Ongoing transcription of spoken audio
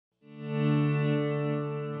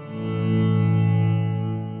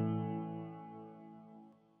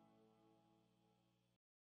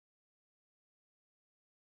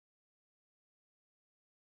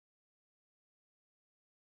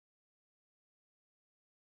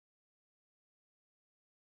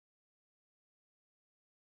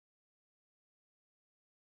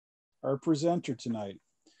Our presenter tonight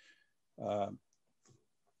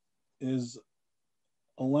is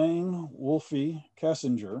Elaine Wolfie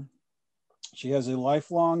Kessinger. She has a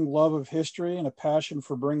lifelong love of history and a passion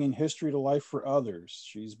for bringing history to life for others.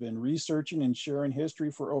 She's been researching and sharing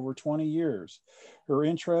history for over 20 years. Her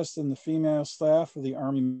interest in the female staff of the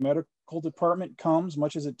Army Medical Department comes,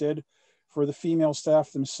 much as it did for the female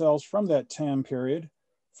staff themselves from that time period,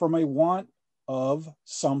 from a want of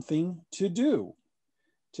something to do.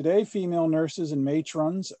 Today, female nurses and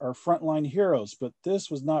matrons are frontline heroes, but this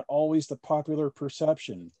was not always the popular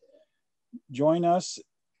perception. Join us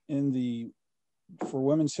for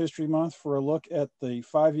Women's History Month for a look at the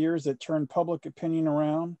 5 years that turned public opinion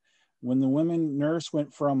around when the women nurse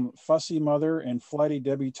went from fussy mother and flighty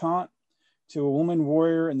debutante to a woman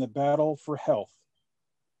warrior in the battle for health.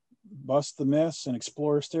 Bust the myths and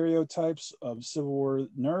explore stereotypes of Civil War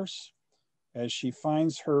nurse as she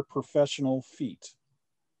finds her professional feat.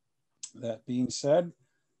 That being said,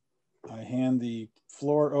 I hand the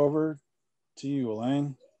floor over to you,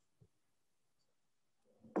 Elaine.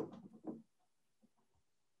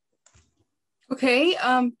 Okay,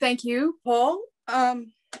 thank you, Paul.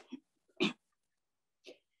 And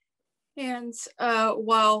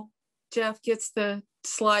while Jeff gets the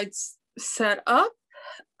slides set up,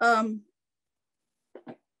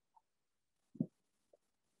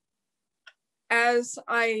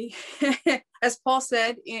 as Paul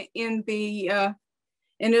said in the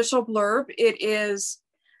initial blurb, it is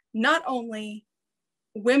not only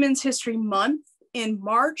Women's History Month in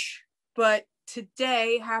March, but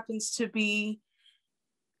today happens to be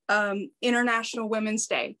International Women's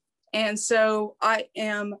Day. And so I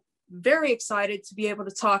am very excited to be able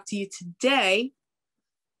to talk to you today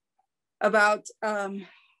about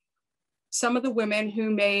some of the women who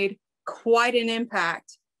made quite an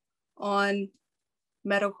impact on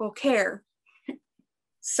medical care.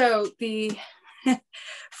 So the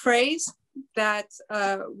phrase that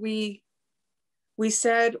we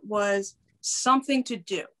said was something to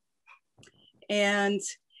do. And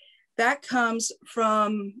that comes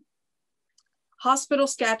from Hospital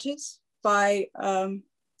Sketches by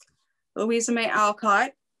Louisa May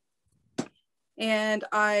Alcott. And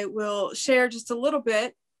I will share just a little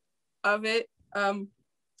bit of it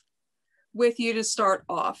with you to start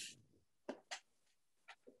off.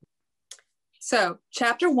 So,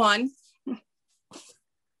 chapter 1,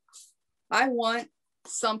 I want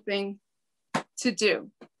something to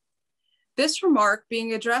do. This remark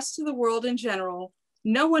being addressed to the world in general,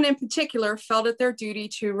 no one in particular felt it their duty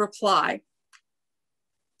to reply.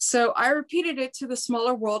 So I repeated it to the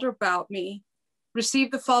smaller world about me,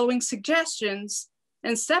 received the following suggestions,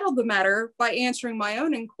 and settled the matter by answering my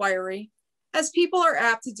own inquiry, as people are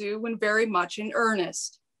apt to do when very much in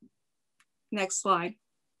earnest. Next slide.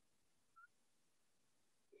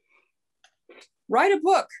 Write a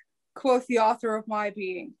book, quoth the author of my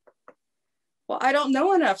being. Well, I don't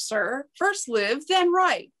know enough, sir. First live, then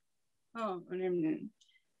write. Oh,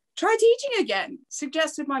 try teaching again,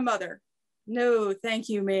 suggested my mother. No, thank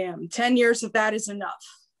you, ma'am. 10 years of that is enough.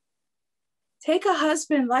 Take a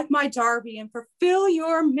husband like my Darby and fulfill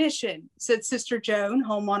your mission, said Sister Joan,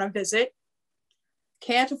 home on a visit.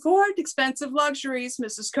 Can't afford expensive luxuries,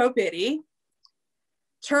 Mrs. Copity.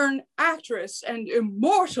 Turn actress and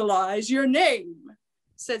immortalize your name,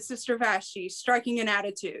 said Sister Vashti, striking an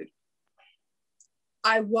attitude.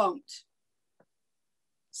 I won't.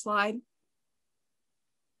 Slide.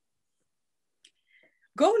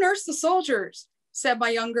 Go nurse the soldiers, said my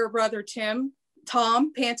younger brother Tom,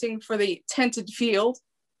 panting for the tented field.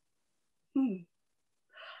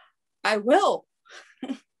 I will.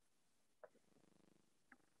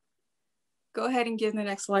 Go ahead and give the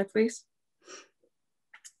next slide, please.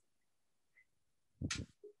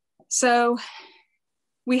 So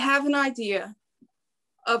we have an idea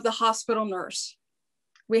of the hospital nurse.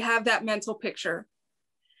 We have that mental picture.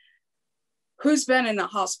 Who's been in a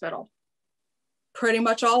hospital? Pretty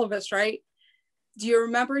much all of us, right? Do you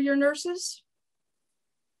remember your nurses?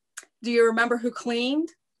 Do you remember who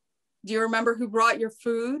cleaned? Do you remember who brought your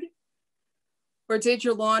food or did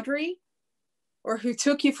your laundry or who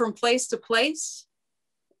took you from place to place?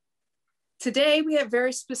 Today, we have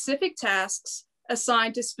very specific tasks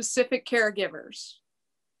assigned to specific caregivers.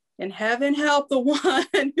 And heaven help the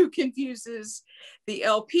one who confuses the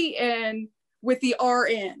LPN with the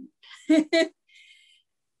RN.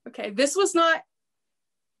 Okay, this was not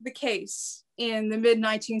the case in the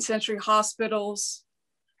mid-19th century hospitals,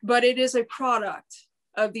 but it is a product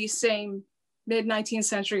of these same mid-19th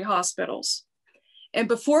century hospitals. And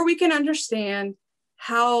before we can understand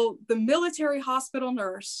how the military hospital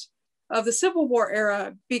nurse of the Civil War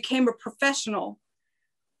era became a professional,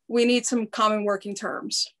 we need some common working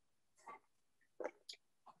terms.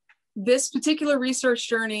 This particular research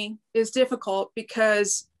journey is difficult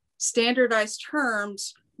because standardized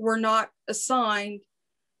terms were not assigned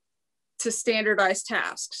to standardized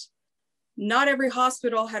tasks. Not every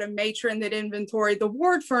hospital had a matron that inventoried the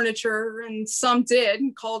ward furniture, and some did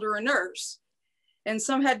and called her a nurse. And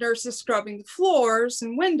some had nurses scrubbing the floors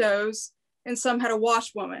and windows, and some had a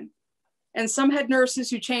washwoman. And some had nurses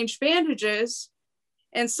who changed bandages,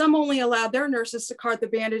 and some only allowed their nurses to cart the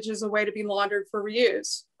bandages away to be laundered for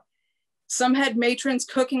reuse. Some had matrons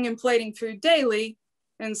cooking and plating food daily,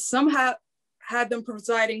 and some had them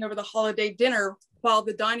presiding over the holiday dinner while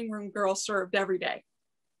the dining room girl served every day.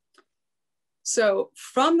 So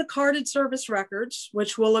from the carded service records,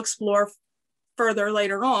 which we'll explore further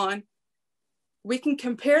later on, we can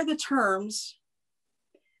compare the terms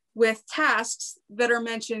with tasks that are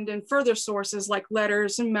mentioned in further sources like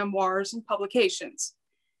letters and memoirs and publications.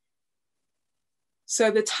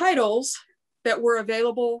 So the titles that were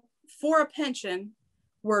available for a pension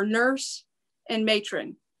were nurse and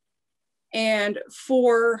matron. And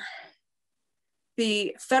for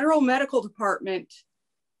the federal medical department,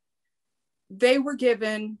 they were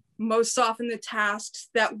given most often the tasks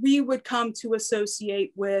that we would come to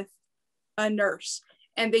associate with a nurse,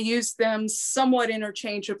 and they used them somewhat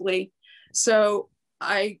interchangeably. So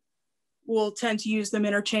I will tend to use them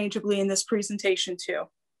interchangeably in this presentation too.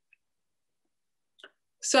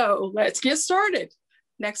 So let's get started.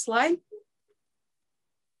 Next slide.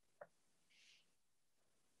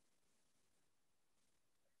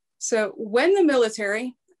 So when the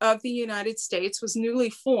military of the United States was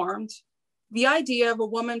newly formed, the idea of a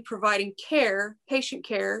woman providing care, patient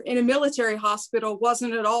care, in a military hospital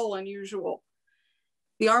wasn't at all unusual.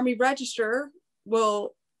 The Army Register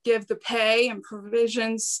will give the pay and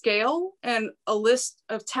provisions scale and a list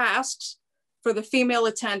of tasks for the female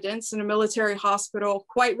attendants in a military hospital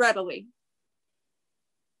quite readily.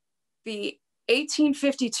 The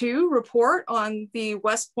 1852 report on the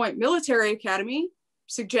West Point Military Academy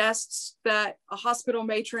suggests that a hospital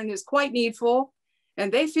matron is quite needful,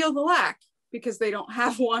 and they feel the lack because they don't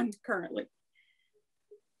have one currently.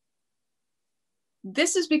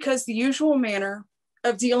 This is because the usual manner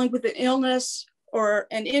of dealing with an illness or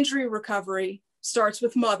an injury recovery starts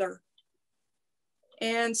with mother.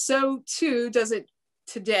 And so too does it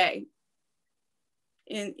today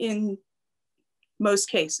in most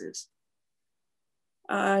cases.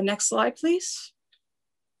 Next slide, please.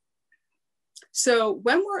 So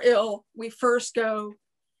when we're ill, we first go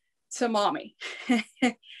to mommy.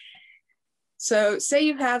 So say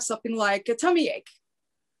you have something like a tummy ache.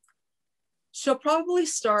 She'll probably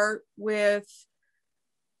start with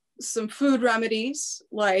some food remedies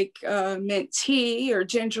like mint tea or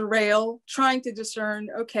ginger ale, trying to discern,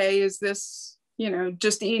 okay, is this,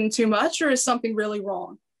 just eating too much or is something really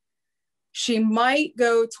wrong? She might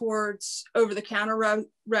go towards over-the-counter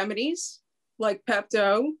remedies like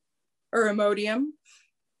Pepto or Imodium.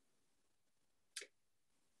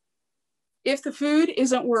 If the food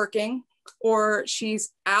isn't working, or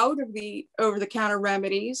she's out of the over-the-counter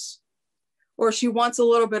remedies, or she wants a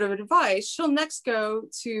little bit of advice, she'll next go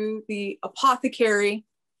to the apothecary.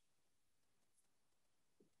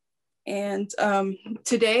 And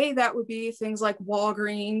today that would be things like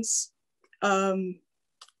Walgreens,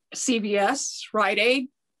 CVS, Rite Aid,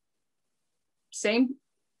 same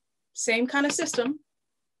kind of system.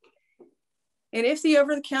 And if the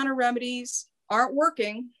over-the-counter remedies aren't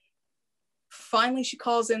working, finally she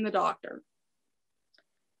calls in the doctor.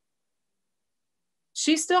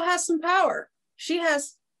 She still has some power. She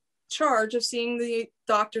has charge of seeing the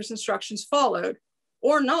doctor's instructions followed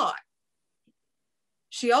or not.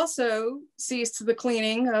 She also sees to the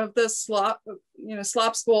cleaning of the slop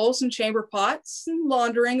bowls and chamber pots, and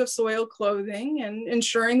laundering of soiled clothing, and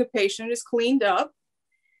ensuring the patient is cleaned up.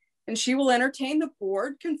 And she will entertain the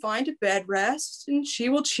board confined to bed rest, and she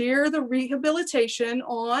will cheer the rehabilitation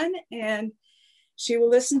on, and she will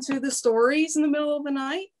listen to the stories in the middle of the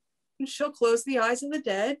night, and she'll close the eyes of the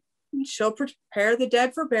dead, and she'll prepare the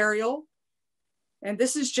dead for burial. And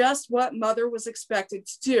this is just what mother was expected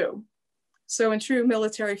to do. So in true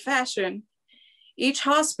military fashion, each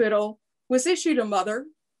hospital was issued a mother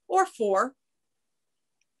or four.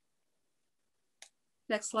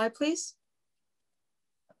 Next slide, please.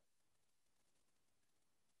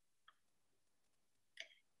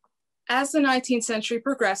 As the 19th century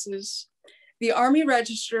progresses, the Army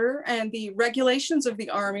Register and the regulations of the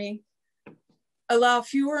Army allow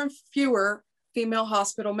fewer and fewer female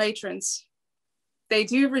hospital matrons. They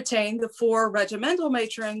do retain the 4 regimental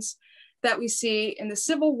matrons that we see in the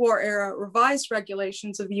Civil War era revised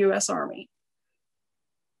regulations of the US Army.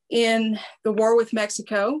 In the war with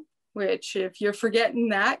Mexico, which, if you're forgetting,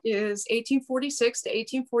 that is 1846 to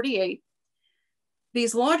 1848,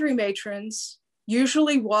 these laundry matrons,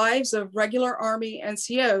 usually wives of regular Army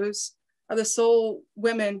NCOs, are the sole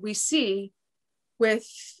women we see with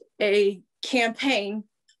a campaign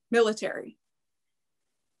military.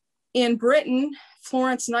 In Britain,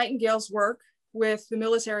 Florence Nightingale's work with the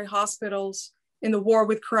military hospitals in the war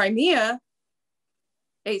with Crimea,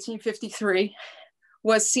 1853,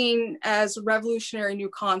 was seen as a revolutionary new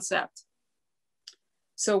concept.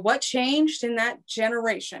 So what changed in that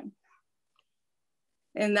generation?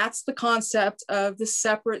 And that's the concept of the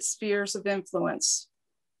separate spheres of influence.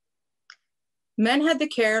 Men had the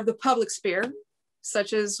care of the public sphere,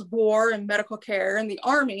 such as war and medical care and the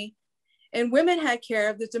army, and women had care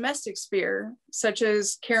of the domestic sphere, such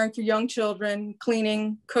as caring for young children,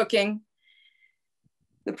 cleaning, cooking.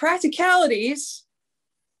 The practicalities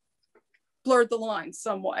blurred the lines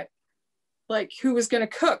somewhat, like who was going to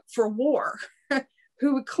cook for war,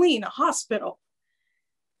 who would clean a hospital.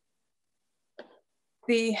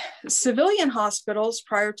 The civilian hospitals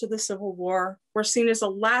prior to the Civil War were seen as a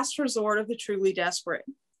last resort of the truly desperate.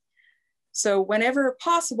 So whenever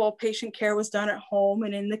possible, patient care was done at home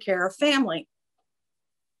and in the care of family.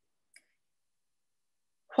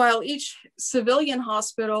 While each civilian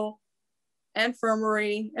hospital,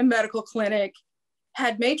 infirmary, and medical clinic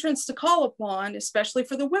had matrons to call upon, especially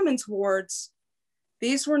for the women's wards,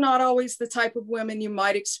 these were not always the type of women you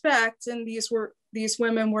might expect, and these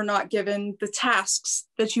women were not given the tasks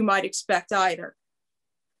that you might expect either.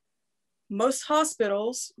 Most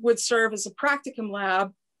hospitals would serve as a practicum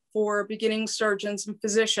lab for beginning surgeons and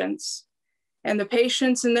physicians, and the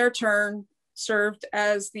patients in their turn served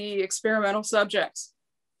as the experimental subjects,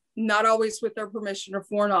 not always with their permission or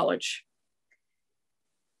foreknowledge.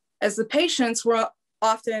 As the patients were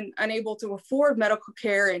often unable to afford medical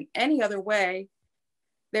care in any other way,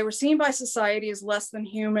 they were seen by society as less than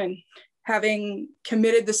human, having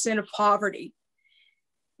committed the sin of poverty.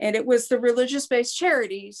 And it was the religious-based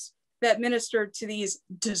charities that ministered to these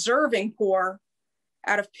deserving poor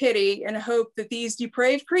out of pity and hope that these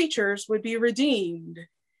depraved creatures would be redeemed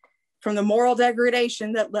from the moral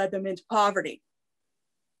degradation that led them into poverty.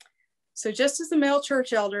 So just as the male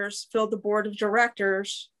church elders filled the board of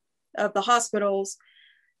directors of the hospitals,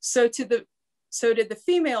 so did the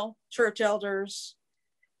female church elders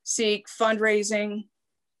seek fundraising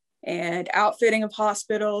and outfitting of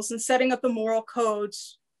hospitals and setting up the moral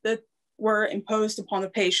codes that were imposed upon the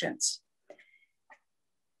patients.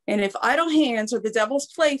 And if idle hands are the devil's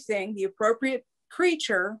plaything, the appropriate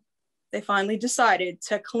creature, they finally decided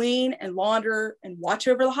to clean and launder and watch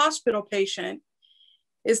over the hospital patient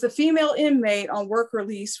is the female inmate on work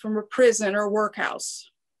release from a prison or workhouse.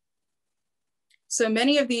 So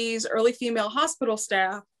many of these early female hospital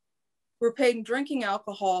staff were paid in drinking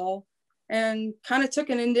alcohol and kind of took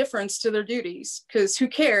an indifference to their duties, because who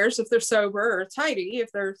cares if they're sober or tidy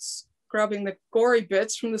if they're scrubbing the gory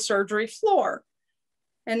bits from the surgery floor,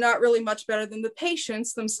 and not really much better than the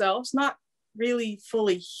patients themselves, not really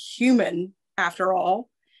fully human after all.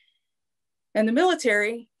 And the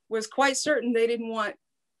military was quite certain they didn't want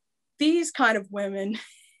these kind of women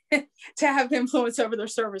to have influence over their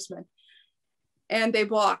servicemen. And they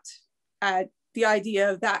balked at the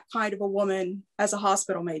idea of that kind of a woman as a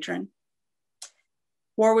hospital matron.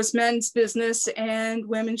 War was men's business and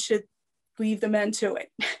women should leave the men to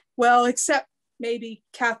it. Well, except maybe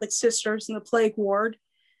Catholic sisters in the plague ward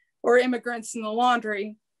or immigrants in the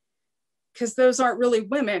laundry, because those aren't really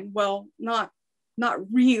women. Well, not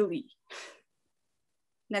really.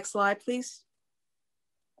 Next slide, please.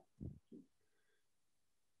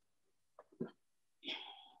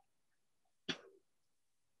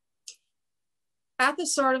 At the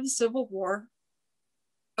start of the Civil War,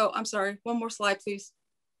 oh, I'm sorry, one more slide, please.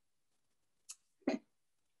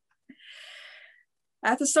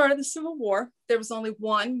 At the start of the Civil War, there was only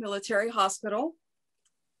one military hospital,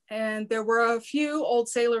 and there were a few old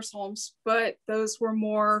sailors' homes, but those were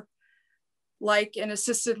more like an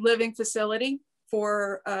assisted living facility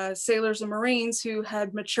for sailors and Marines who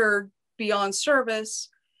had matured beyond service,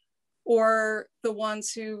 or the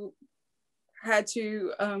ones who had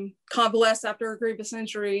to convalesce after a grievous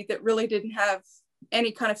injury that really didn't have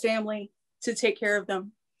any kind of family to take care of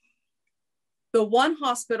them. The one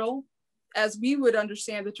hospital, as we would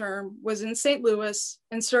understand the term, was in St. Louis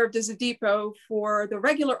and served as a depot for the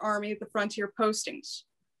regular Army at the frontier postings.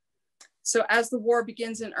 So as the war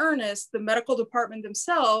begins in earnest, the medical department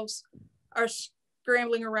themselves are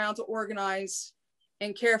scrambling around to organize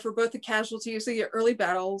and care for both the casualties of the early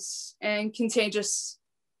battles and contagious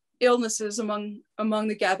illnesses among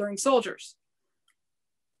the gathering soldiers.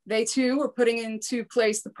 They too were putting into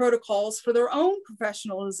place the protocols for their own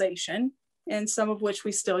professionalization, and some of which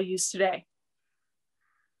we still use today.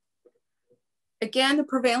 Again, the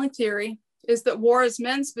prevailing theory is that war is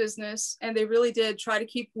men's business, and they really did try to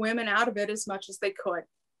keep women out of it as much as they could.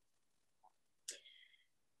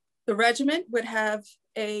 The regiment would have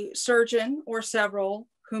a surgeon or several,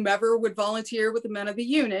 whomever would volunteer with the men of the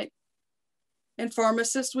unit, and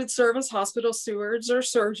pharmacists would serve as hospital stewards or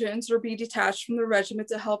surgeons or be detached from the regiment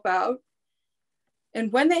to help out.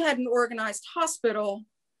 And when they had an organized hospital,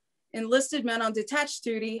 enlisted men on detached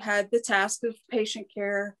duty had the task of patient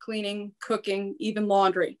care, cleaning, cooking, even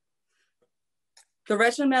laundry. The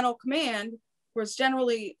regimental command was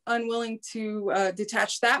generally unwilling to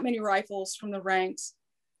detach that many rifles from the ranks,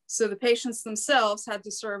 so the patients themselves had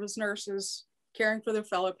to serve as nurses, caring for their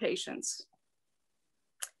fellow patients.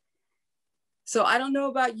 So I don't know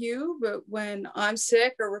about you, but when I'm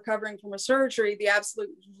sick or recovering from a surgery, the absolute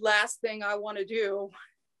last thing I want to do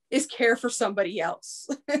is care for somebody else.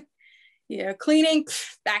 Yeah, cleaning,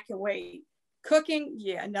 that can wait. Cooking,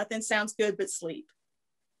 yeah, nothing sounds good but sleep.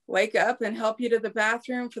 Wake up and help you to the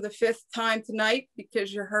bathroom for the 5th time tonight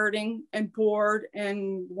because you're hurting and bored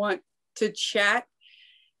and want to chat.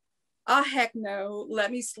 Ah, heck no,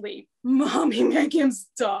 let me sleep. Mommy, make him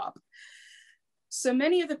stop. So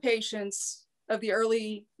many of the patients of the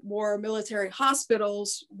early war military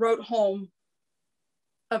hospitals wrote home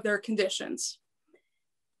of their conditions.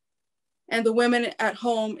 And the women at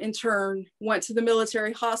home, in turn, went to the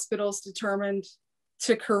military hospitals determined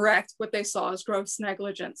to correct what they saw as gross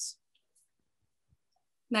negligence.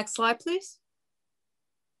 Next slide, please.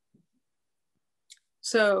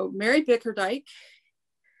 So Mary Bickerdike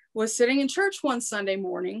was sitting in church one Sunday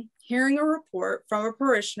morning, hearing a report from a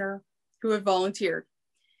parishioner who had volunteered.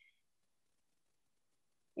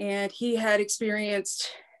 And he had experienced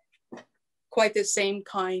quite the same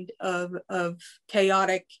kind of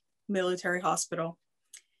chaotic military hospital.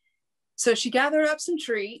 So she gathered up some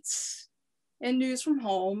treats and news from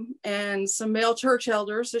home and some male church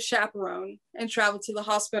elders as chaperone and traveled to the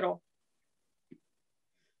hospital.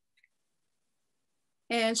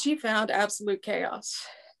 And she found absolute chaos.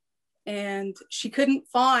 And she couldn't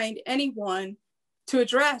find anyone to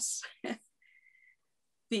address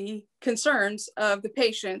the concerns of the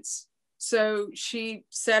patients. So she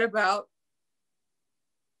set about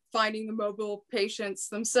finding the mobile patients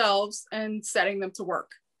themselves and setting them to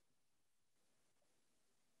work.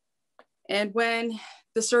 And when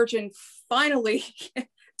the surgeon finally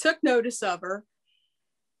took notice of her,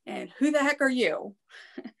 and who the heck are you?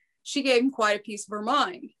 She gave him quite a piece of her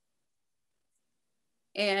mind.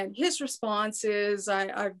 And his response is,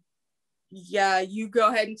 yeah, you go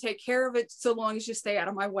ahead and take care of it so long as you stay out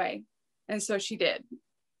of my way. And so she did.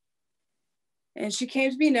 And she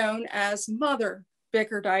came to be known as Mother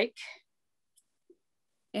Bickerdike.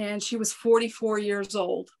 And she was 44 years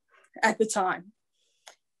old at the time.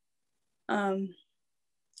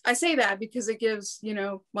 I say that because it gives, you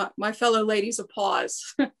know, my fellow ladies a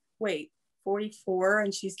pause. Wait, 44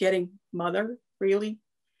 and she's getting mother, really?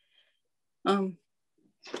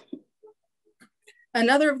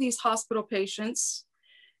 Another of these hospital patients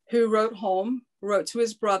who wrote home, wrote to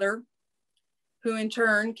his brother, who in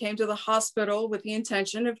turn came to the hospital with the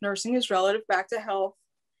intention of nursing his relative back to health.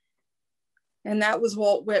 And that was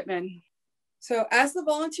Walt Whitman. So as the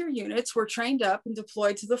volunteer units were trained up and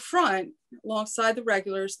deployed to the front alongside the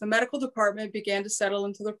regulars, the medical department began to settle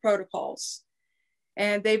into the protocols.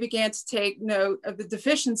 And they began to take note of the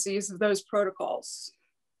deficiencies of those protocols.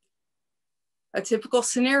 A typical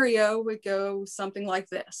scenario would go something like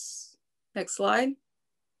this. Next slide.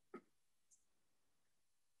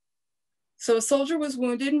 So a soldier was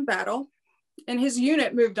wounded in battle and his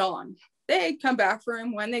unit moved on. They'd come back for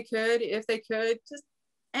him when they could, if they could, just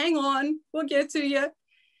hang on, we'll get to you.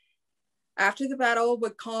 After the battle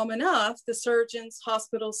would calm enough, the surgeons,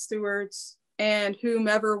 hospital stewards, and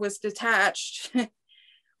whomever was detached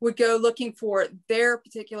would go looking for their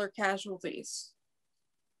particular casualties.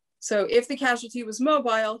 So if the casualty was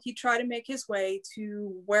mobile, he'd try to make his way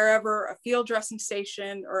to wherever a field dressing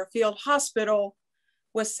station or a field hospital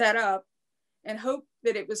was set up and hope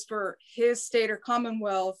that it was for his state or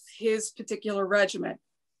commonwealth, his particular regiment.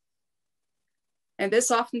 And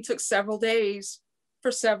this often took several days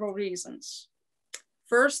for several reasons.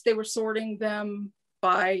 First, they were sorting them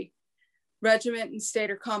by regiment and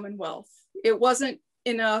state or commonwealth. It wasn't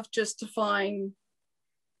enough just to find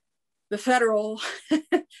the federal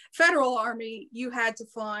army. You had to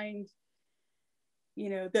find, you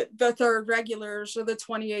know, the 3rd Regulars or the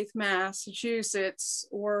 28th Massachusetts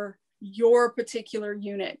or your particular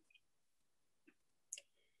unit.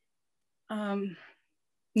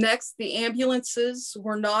 Next, the ambulances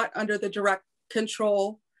were not under the direct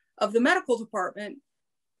control of the medical department,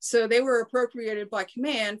 so they were appropriated by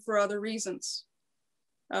command for other reasons.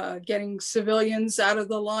 Getting civilians out of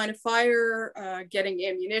the line of fire, getting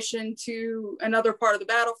ammunition to another part of the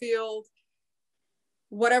battlefield,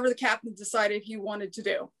 whatever the captain decided he wanted to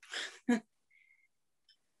do.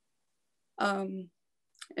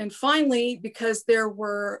 And finally, because there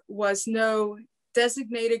was no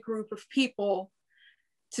designated group of people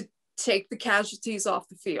to take the casualties off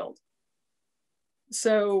the field.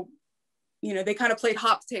 So, you know, they kind of played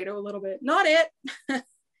hot potato a little bit. Not it.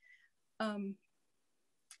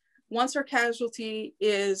 Once our casualty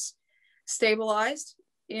is stabilized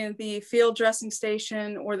in the field dressing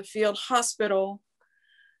station or the field hospital,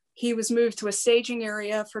 he was moved to a staging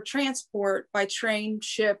area for transport by train,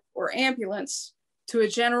 ship, or ambulance to a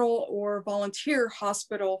general or volunteer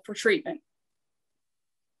hospital for treatment.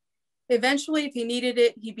 Eventually, if he needed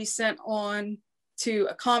it, he'd be sent on to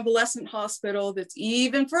a convalescent hospital that's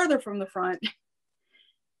even further from the front,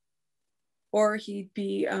 or he'd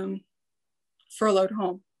be furloughed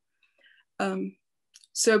home.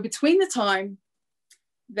 So between the time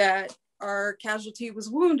that our casualty was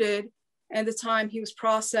wounded and the time he was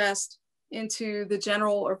processed into the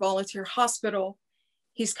general or volunteer hospital,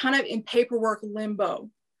 he's kind of in paperwork limbo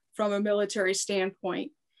from a military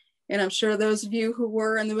standpoint. And I'm sure those of you who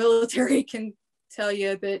were in the military can tell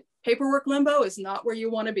you that paperwork limbo is not where you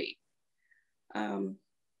want to be.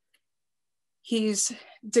 He's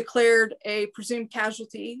declared a presumed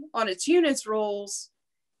casualty on its unit's rolls,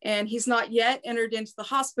 and he's not yet entered into the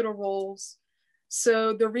hospital rolls.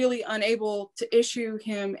 So they're really unable to issue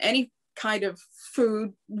him any kind of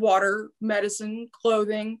food, water, medicine,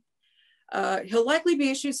 clothing. He'll likely be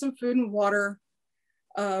issued some food and water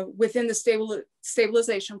within the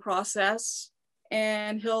stabilization process,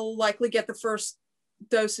 and he'll likely get the first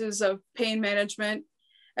doses of pain management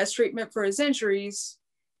as treatment for his injuries.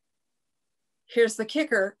 Here's the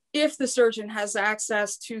kicker: if the surgeon has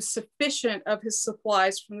access to sufficient of his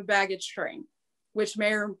supplies from the baggage train, which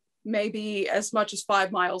may be as much as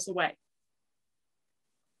 5 miles away.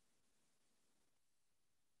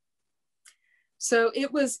 So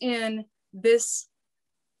it was in this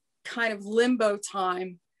kind of limbo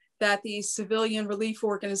time that the civilian relief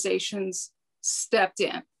organizations stepped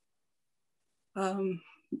in.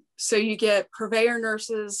 So you get purveyor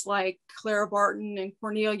nurses like Clara Barton and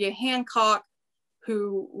Cornelia Hancock,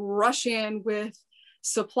 who rush in with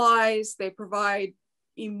supplies. They provide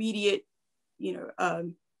immediate,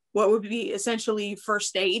 what would be essentially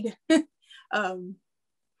first aid.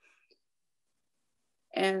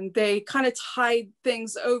 And they kind of tide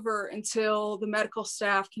things over until the medical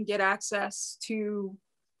staff can get access to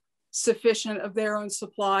sufficient of their own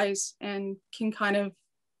supplies and can kind of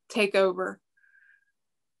take over.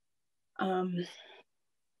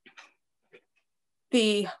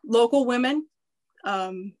 The local women,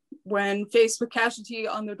 when faced with casualty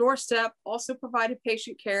on their doorstep, also provided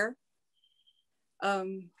patient care.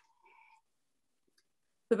 The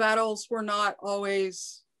battles were not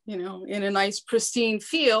always, in a nice pristine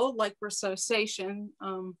field like Bristow Station.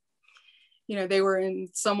 They were in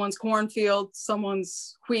someone's cornfield,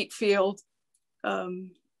 someone's wheat field.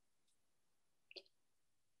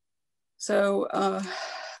 So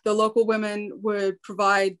the local women would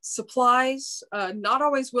provide supplies, not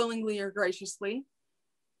always willingly or graciously.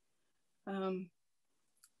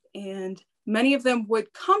 And many of them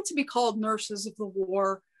would come to be called nurses of the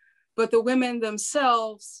war, but the women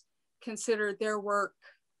themselves considered their work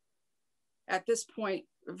at this point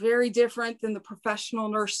very different than the professional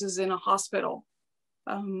nurses in a hospital.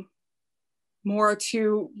 More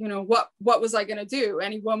to, what was I going to do?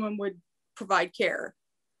 Any woman would provide care,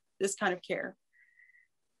 this kind of care.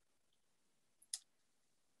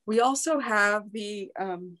 We also have the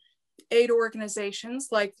aid organizations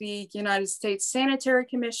like the United States Sanitary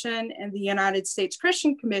Commission and the United States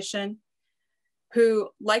Christian Commission, who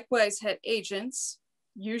likewise had agents,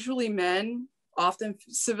 usually men, often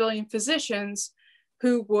civilian physicians,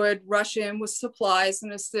 who would rush in with supplies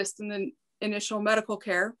and assist in the initial medical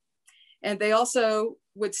care. And they also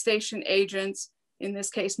would station agents, in this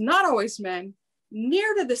case, not always men,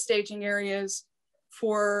 near to the staging areas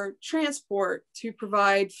for transport to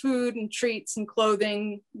provide food and treats and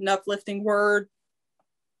clothing, an uplifting word,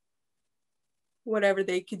 whatever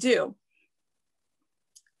they could do.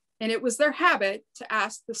 And it was their habit to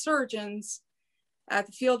ask the surgeons at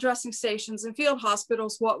the field dressing stations and field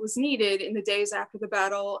hospitals what was needed in the days after the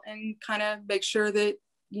battle and kind of make sure that,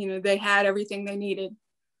 they had everything they needed.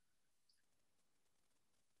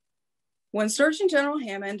 When Surgeon General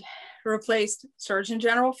Hammond replaced Surgeon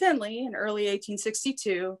General Finley in early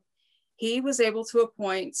 1862, he was able to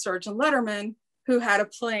appoint Surgeon Letterman, who had a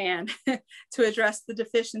plan to address the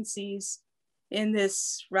deficiencies in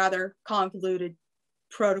this rather convoluted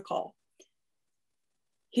protocol.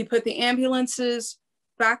 He put the ambulances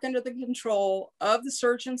back under the control of the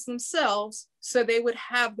surgeons themselves so they would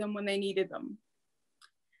have them when they needed them.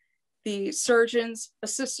 The surgeons,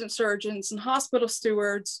 assistant surgeons, and hospital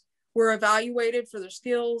stewards were evaluated for their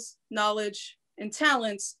skills, knowledge, and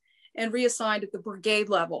talents and reassigned at the brigade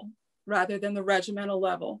level rather than the regimental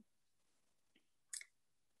level.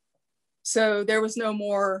 So there was no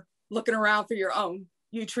more looking around for your own.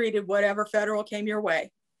 You treated whatever federal came your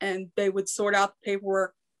way, and they would sort out the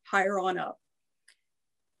paperwork higher on up.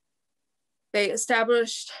 They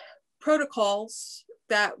established protocols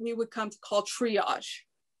that we would come to call triage.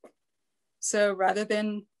 So rather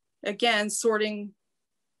than, again, sorting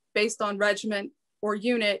based on regiment or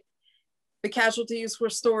unit, the casualties were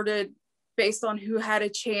sorted based on who had a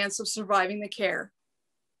chance of surviving the care.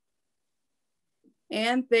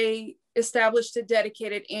 And they established a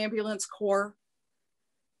dedicated ambulance corps.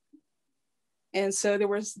 And so there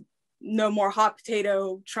was no more hot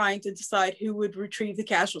potato trying to decide who would retrieve the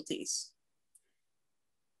casualties.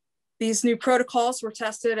 These new protocols were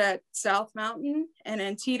tested at South Mountain and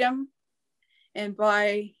Antietam. And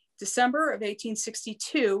by December of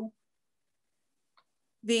 1862,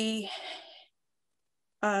 the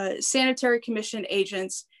Sanitary Commission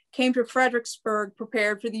agents came to Fredericksburg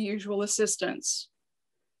prepared for the usual assistance.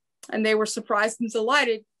 And they were surprised and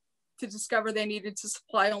delighted to discover they needed to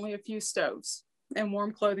supply only a few stoves and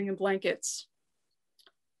warm clothing and blankets.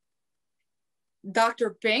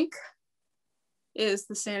 Dr. Bink is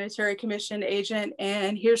the Sanitary Commission agent,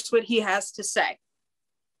 and here's what he has to say.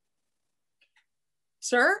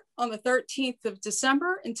 Sir, on the 13th of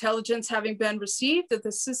December, intelligence having been received of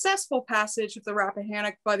the successful passage of the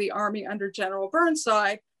Rappahannock by the Army under General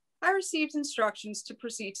Burnside, I received instructions to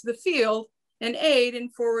proceed to the field and aid in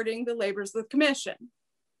forwarding the labors of the commission.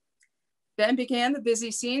 Then began the busy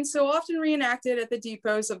scene so often reenacted at the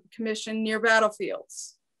depots of the commission near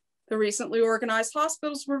battlefields. The recently organized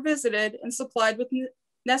hospitals were visited and supplied with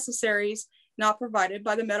necessaries not provided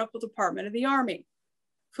by the medical department of the Army.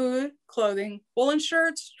 Food, clothing, woolen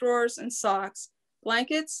shirts, drawers, and socks,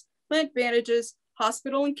 blankets, lint bandages,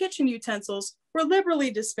 hospital and kitchen utensils were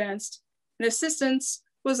liberally dispensed, and assistance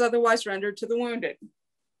was otherwise rendered to the wounded.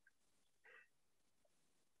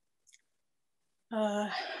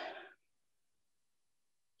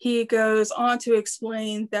 He goes on to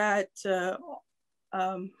explain that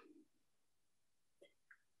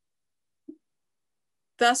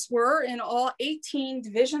thus were in all 18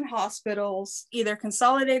 division hospitals, either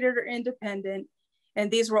consolidated or independent,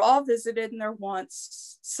 and these were all visited and their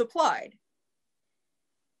wants supplied.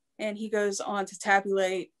 And he goes on to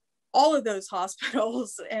tabulate all of those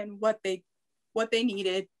hospitals and what they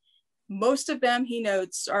needed. Most of them, he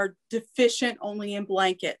notes, are deficient only in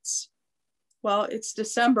blankets. Well, it's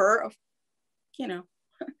December of,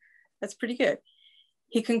 that's pretty good.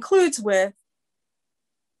 He concludes with,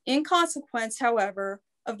 in consequence, however,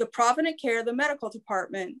 of the provident care of the medical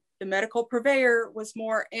department, the medical purveyor was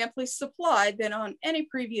more amply supplied than on any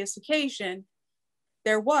previous occasion.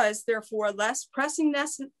 There was, therefore, less pressing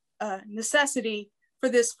necessity for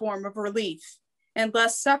this form of relief and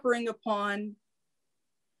less suffering upon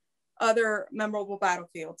other memorable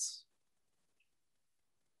battlefields.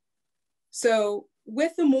 So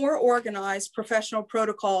with the more organized professional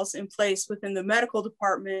protocols in place within the medical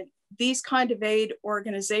department, these kind of aid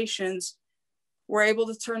organizations were able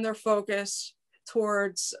to turn their focus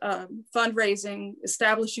towards fundraising,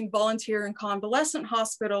 establishing volunteer and convalescent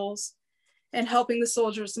hospitals, and helping the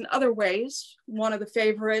soldiers in other ways. One of the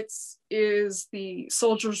favorites is the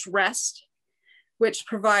Soldier's Rest, which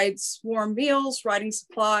provides warm meals, riding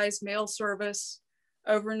supplies, mail service,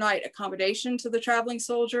 overnight accommodation to the traveling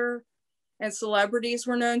soldier, and celebrities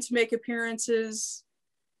were known to make appearances.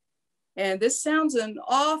 And this sounds an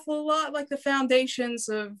awful lot like the foundations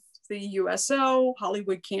of the USO,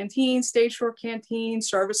 Hollywood Canteen, Stage Shore Canteen,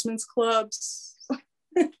 Servicemen's Clubs.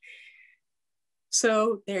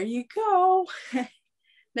 So there you go.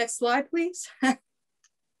 Next slide, please.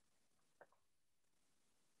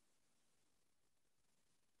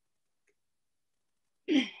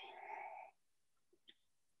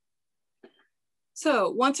 So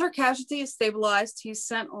once our casualty is stabilized, he's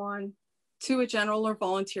sent on to a general or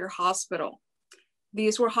volunteer hospital.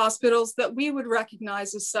 These were hospitals that we would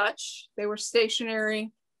recognize as such. They were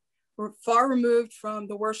stationary, were far removed from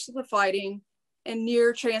the worst of the fighting, and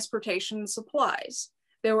near transportation and supplies.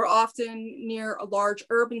 They were often near a large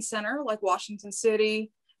urban center like Washington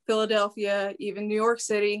City, Philadelphia, even New York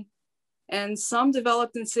City. And some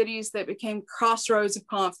developed in cities that became crossroads of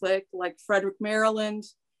conflict like Frederick, Maryland,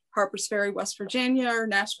 Harpers Ferry, West Virginia, or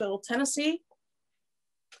Nashville, Tennessee.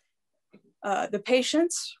 The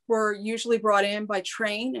patients were usually brought in by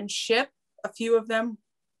train and ship. A few of them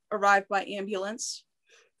arrived by ambulance.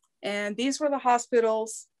 And these were the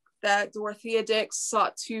hospitals that Dorothea Dix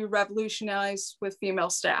sought to revolutionize with female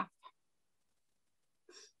staff.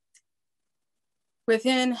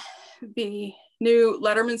 Within the new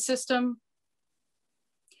Letterman system,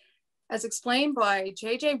 as explained by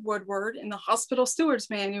J.J. Woodward in the Hospital Steward's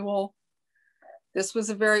Manual, this was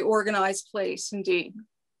a very organized place indeed.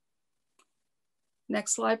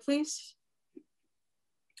 Next slide, please.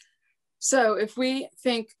 So if we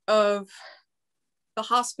think of the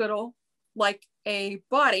hospital like a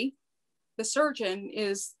body, the surgeon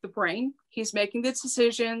is the brain. He's making the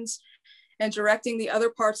decisions and directing the other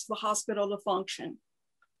parts of the hospital to function.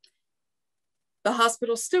 The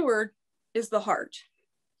hospital steward is the heart.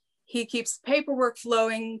 He keeps paperwork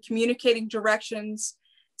flowing, communicating directions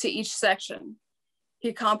to each section.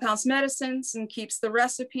 He compounds medicines and keeps the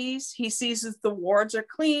recipes. He sees that the wards are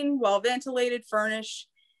clean, well ventilated, furnished,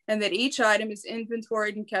 and that each item is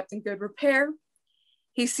inventoried and kept in good repair.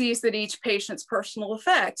 He sees that each patient's personal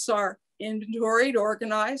effects are inventoried,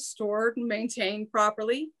 organized, stored, and maintained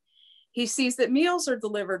properly. He sees that meals are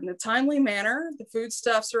delivered in a timely manner, the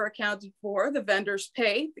foodstuffs are accounted for, the vendors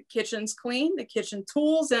paid, the kitchen's clean, the kitchen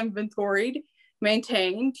tools inventoried,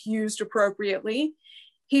 maintained, used appropriately.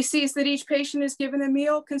 He sees that each patient is given a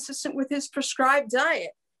meal consistent with his prescribed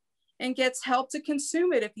diet and gets help to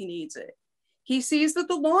consume it if he needs it. He sees that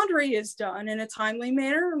the laundry is done in a timely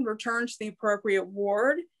manner and returned to the appropriate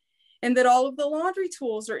ward, and that all of the laundry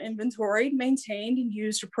tools are inventoried, maintained, and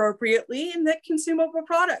used appropriately, and that consumable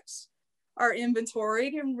products are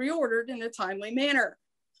inventoried and reordered in a timely manner.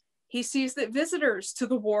 He sees that visitors to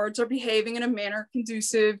the wards are behaving in a manner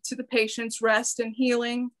conducive to the patient's rest and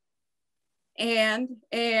healing. And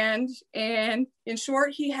in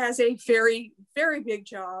short, he has a very, very big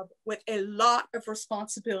job with a lot of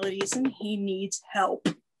responsibilities, and he needs help.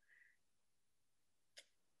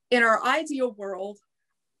 In our ideal world,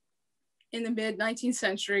 in the mid-19th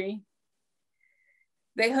century,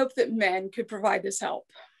 they hoped that men could provide this help.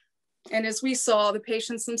 And as we saw, the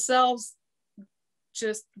patients themselves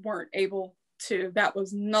just weren't able to. That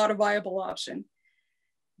was not a viable option.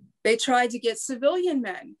 They tried to get civilian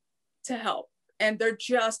men to help, and there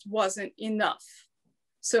just wasn't enough.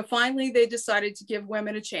 So finally, they decided to give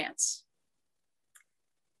women a chance.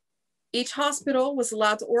 Each hospital was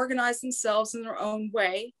allowed to organize themselves in their own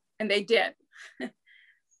way, and they did.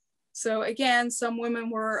 So again, some women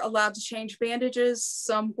were allowed to change bandages,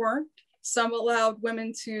 some weren't. Some allowed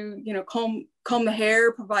women to, comb the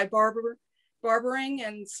hair, provide barbering,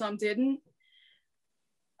 and some didn't.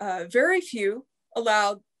 Very few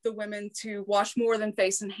allowed the women to wash more than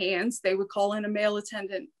face and hands. They would call in a male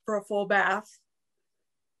attendant for a full bath.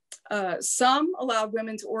 Some allowed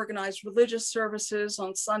women to organize religious services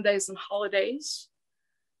on Sundays and holidays.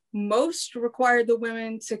 Most required the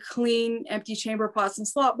women to clean empty chamber pots and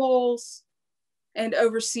slop bowls and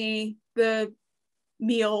oversee the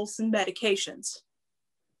meals and medications.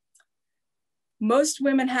 Most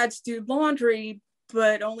women had to do laundry,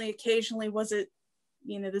 but only occasionally was it,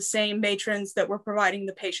 the same matrons that were providing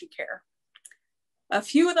the patient care. A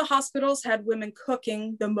few of the hospitals had women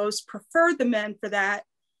cooking. The most preferred the men for that.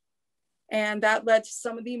 And that led to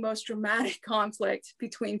some of the most dramatic conflict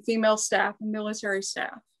between female staff and military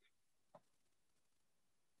staff.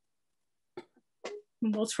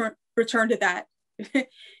 And we'll return to that in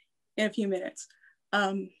a few minutes.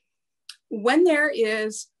 When there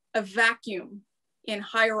is a vacuum in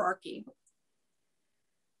hierarchy,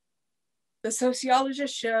 the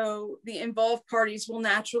sociologists show the involved parties will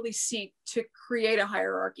naturally seek to create a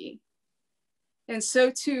hierarchy. And so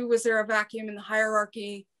too was there a vacuum in the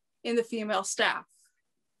hierarchy in the female staff.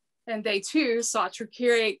 And they too sought to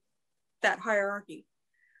create that hierarchy.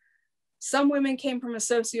 Some women came from a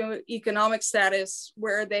socioeconomic status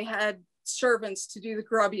where they had servants to do the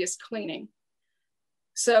grubbiest cleaning.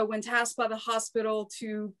 So when tasked by the hospital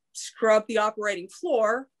to scrub the operating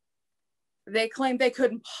floor, they claimed they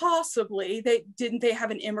couldn't possibly, didn't they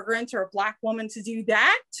have an immigrant or a Black woman to do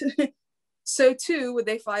that? So too would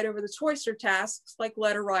they fight over the choicer tasks like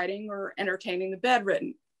letter writing or entertaining the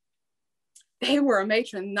bedridden. They were a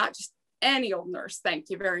matron, not just any old nurse, thank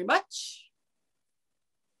you very much.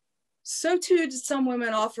 So too did some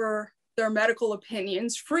women offer their medical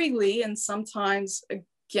opinions freely and sometimes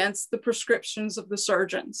against the prescriptions of the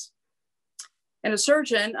surgeons. And a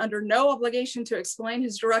surgeon, under no obligation to explain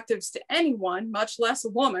his directives to anyone, much less a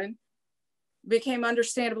woman, became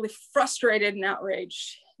understandably frustrated and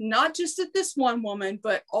outraged, not just at this one woman,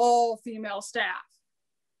 but all female staff.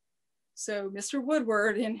 So Mr.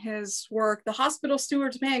 Woodward, in his work, The Hospital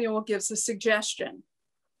Steward's Manual, gives a suggestion.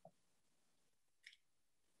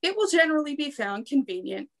 It will generally be found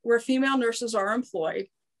convenient, where female nurses are employed,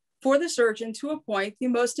 for the surgeon to appoint the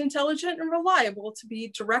most intelligent and reliable to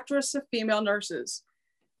be directress of female nurses,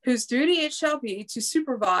 whose duty it shall be to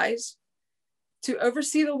supervise, to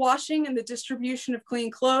oversee the washing and the distribution of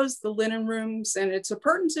clean clothes, the linen rooms and its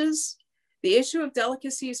appurtenances, the issue of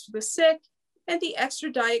delicacies for the sick, and the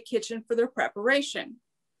extra diet kitchen for their preparation.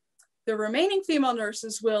 The remaining female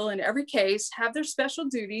nurses will, in every case, have their special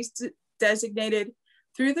duties designated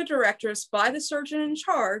through the directress by the surgeon in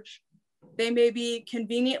charge. They may be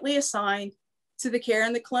conveniently assigned to the care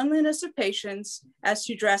and the cleanliness of patients as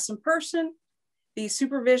to dress in person, the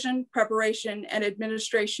supervision, preparation, and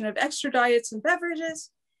administration of extra diets and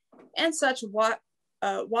beverages, and such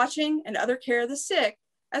watching and other care of the sick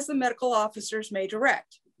as the medical officers may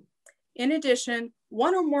direct. In addition,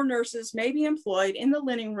 one or more nurses may be employed in the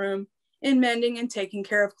linen room in mending and taking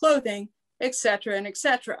care of clothing, etc., and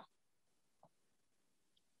etc.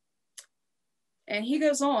 And he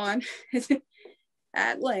goes on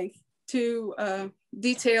at length to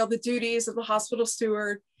detail the duties of the hospital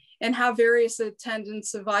steward and how various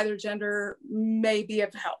attendants of either gender may be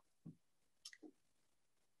of help.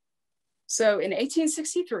 So in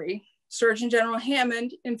 1863, Surgeon General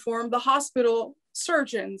Hammond informed the hospital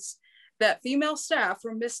surgeons that female staff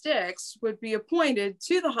from Miss Dix would be appointed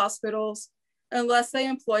to the hospitals unless they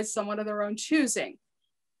employed someone of their own choosing.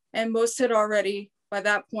 And most had already, by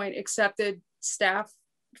that point, accepted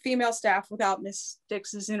female staff without Miss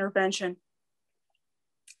Dix's intervention.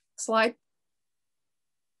 Slide,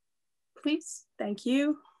 please. Thank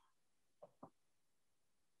you.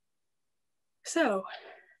 So,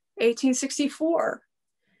 1864,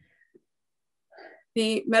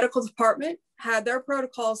 the medical department had their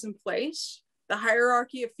protocols in place. The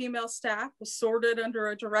hierarchy of female staff was sorted under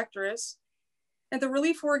a directress, and the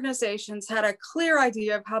relief organizations had a clear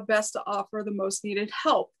idea of how best to offer the most needed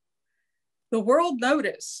help. The world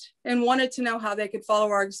noticed and wanted to know how they could follow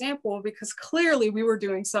our example, because clearly we were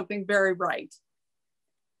doing something very right.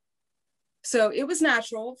 So it was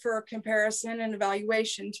natural for a comparison and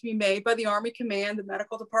evaluation to be made by the Army Command, the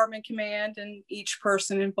Medical Department Command, and each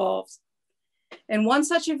person involved. And one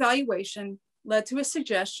such evaluation led to a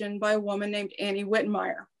suggestion by a woman named Annie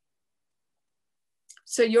Wittenmeyer.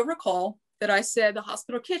 So you'll recall that I said the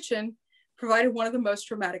hospital kitchen provided one of the most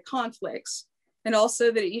traumatic conflicts, and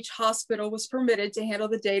also that each hospital was permitted to handle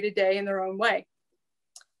the day-to-day in their own way.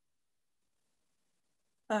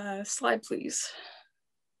 Slide, please.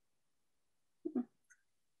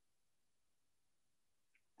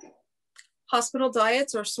 Hospital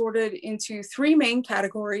diets are sorted into 3 main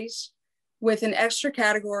categories, with an extra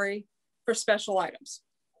category for special items.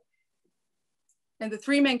 And the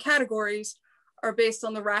 3 main categories are based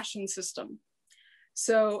on the ration system.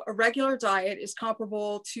 So a regular diet is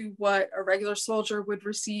comparable to what a regular soldier would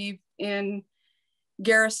receive in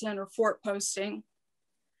garrison or fort posting.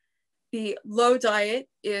 The low diet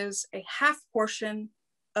is a half portion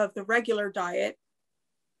of the regular diet.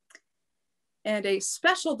 And a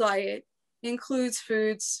special diet includes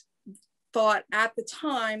foods thought at the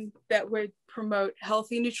time that would promote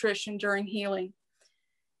healthy nutrition during healing.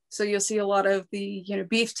 So you'll see a lot of the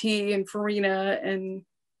beef tea and farina and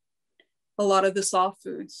a lot of the soft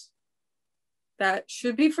foods that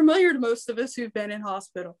should be familiar to most of us who've been in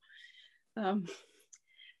hospital. The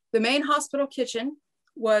main hospital kitchen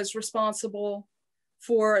was responsible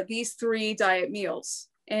for these 3 diet meals,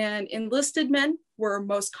 and enlisted men were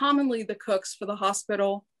most commonly the cooks for the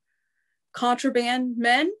hospital. Contraband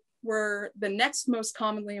men were the next most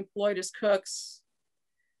commonly employed as cooks,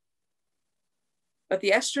 but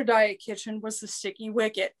the extra diet kitchen was the sticky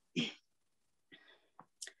wicket.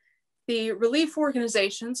 The relief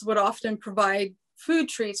organizations would often provide food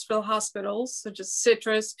treats for the hospitals, such as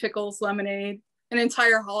citrus, pickles, lemonade, an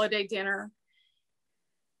entire holiday dinner.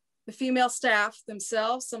 The female staff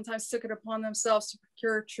themselves sometimes took it upon themselves to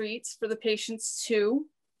procure treats for the patients too.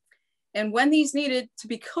 And when these needed to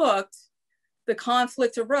be cooked, the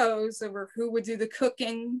conflict arose over who would do the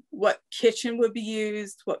cooking, what kitchen would be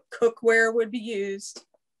used, what cookware would be used,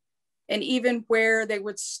 and even where they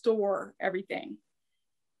would store everything.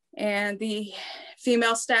 And the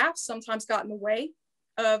female staff sometimes got in the way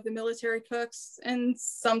of the military cooks and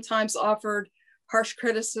sometimes offered harsh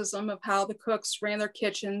criticism of how the cooks ran their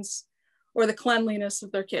kitchens or the cleanliness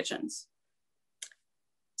of their kitchens.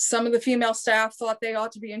 Some of the female staff thought they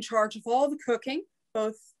ought to be in charge of all the cooking,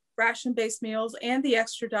 both ration-based meals and the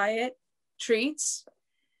extra diet treats.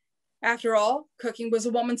 After all, cooking was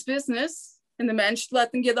a woman's business, and the men should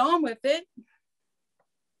let them get on with it.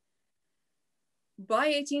 By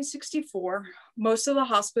 1864, most of the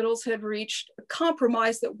hospitals had reached a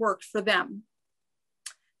compromise that worked for them.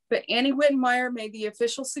 But Annie Wittenmeyer made the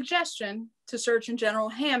official suggestion to Surgeon General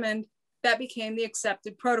Hammond that became the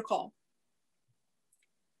accepted protocol.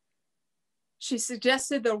 She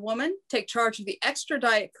suggested that a woman take charge of the extra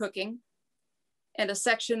diet cooking and a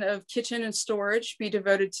section of kitchen and storage be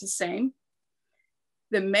devoted to the same.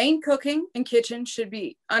 The main cooking and kitchen should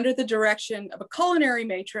be under the direction of a culinary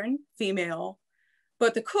matron, female,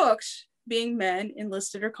 but the cooks, being men,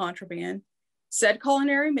 enlisted or contraband, said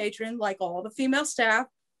culinary matron, like all the female staff,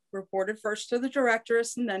 reported first to the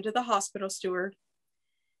directress and then to the hospital steward.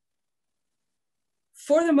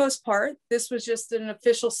 For the most part, this was just an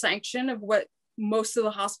official sanction of what most of the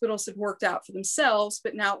hospitals had worked out for themselves,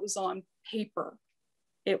 but now it was on paper.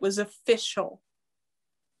 It was official.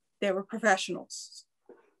 They were professionals.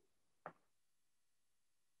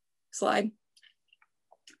 Slide,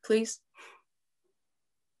 please.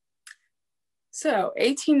 So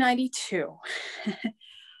 1892,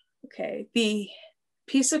 okay, the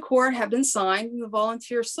peace accord had been signed and the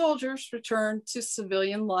volunteer soldiers returned to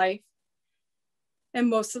civilian life, and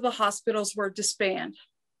most of the hospitals were disbanded.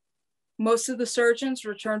 Most of the surgeons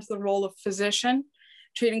returned to the role of physician,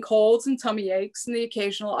 treating colds and tummy aches and the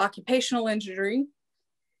occasional occupational injury.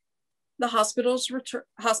 The hospital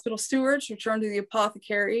stewards returned to the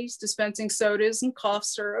apothecaries, dispensing sodas and cough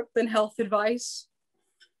syrup and health advice.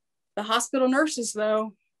 The hospital nurses,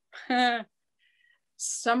 though,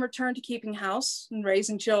 some returned to keeping house and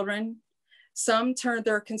raising children. Some turned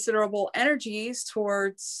their considerable energies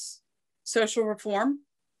towards social reform,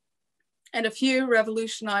 and a few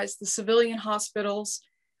revolutionized the civilian hospitals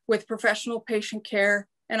with professional patient care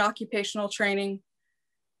and occupational training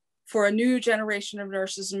for a new generation of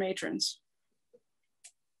nurses and matrons.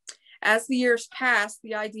 As the years passed,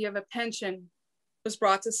 the idea of a pension was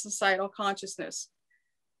brought to societal consciousness.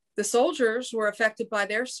 The soldiers were affected by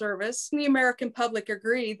their service, and the American public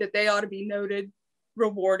agreed that they ought to be noted,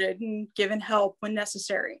 rewarded, and given help when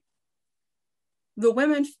necessary. The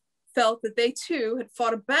women felt that they too had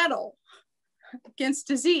fought a battle against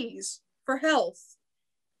disease for health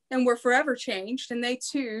and were forever changed, and they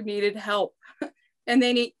too needed help, and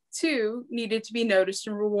they too needed to be noticed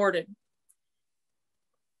and rewarded.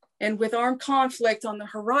 And with armed conflict on the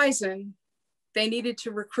horizon, they needed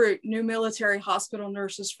to recruit new military hospital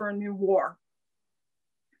nurses for a new war.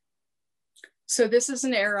 So this is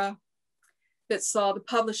an era that saw the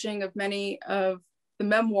publishing of many of the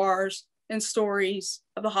memoirs and stories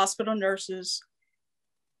of the hospital nurses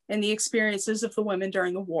and the experiences of the women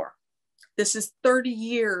during the war. This is 30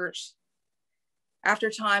 years after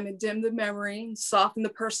time had dimmed the memory and softened the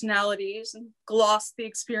personalities and glossed the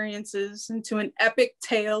experiences into an epic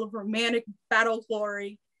tale of romantic battle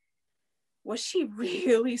glory. Was she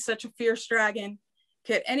really such a fierce dragon?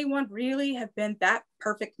 Could anyone really have been that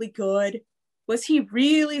perfectly good? Was he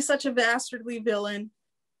really such a dastardly villain?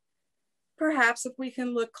 Perhaps if we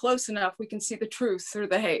can look close enough, we can see the truth through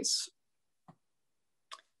the haze.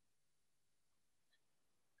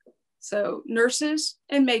 So nurses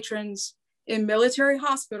and matrons in military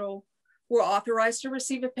hospital were authorized to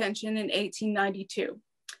receive a pension in 1892.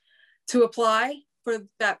 To apply for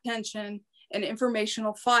that pension, an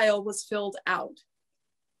informational file was filled out.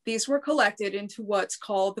 These were collected into what's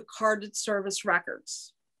called the carded service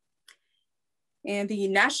records. And the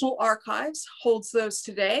National Archives holds those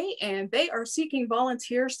today, and they are seeking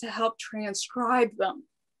volunteers to help transcribe them.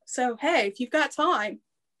 So, hey, if you've got time,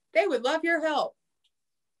 they would love your help.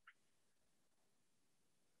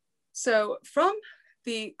 So from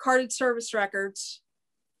the carded service records,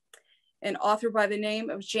 an author by the name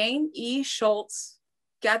of Jane E. Schultz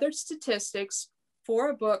gathered statistics for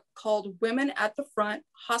a book called Women at the Front,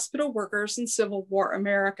 Hospital Workers in Civil War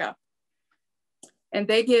America. And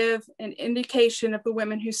they give an indication of the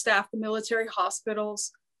women who staffed the military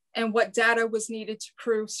hospitals and what data was needed to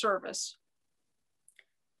prove service.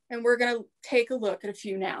 And we're going to take a look at a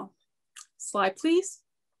few now. Slide, please.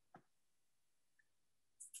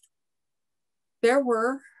 There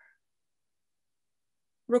were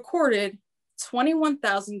recorded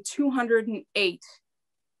 21,208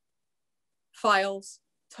 files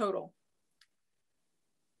total.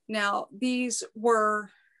 Now, these were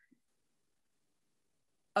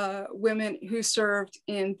women who served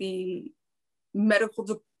in the medical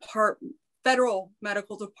department, federal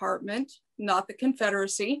medical department, not the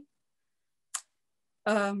Confederacy.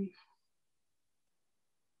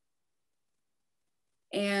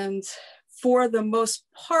 And for the most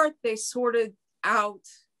part, they sorted out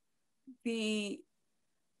the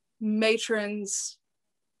matrons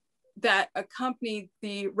that accompanied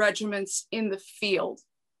the regiments in the field.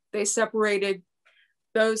 They separated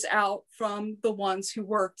those out from the ones who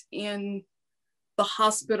worked in the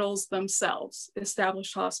hospitals themselves,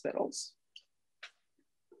 established hospitals.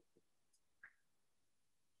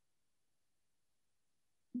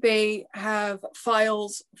 They have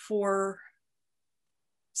files for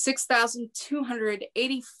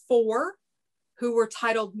 6,284 who were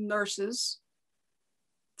titled nurses,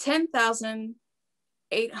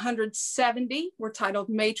 10,870 were titled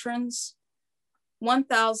matrons,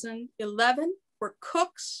 1,011 were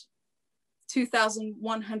cooks,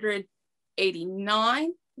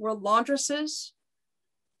 2,189 were laundresses,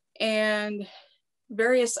 and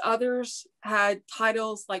various others had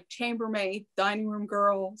titles like chambermaid, dining room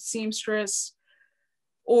girl, seamstress,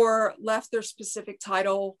 or left their specific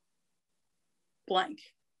title blank.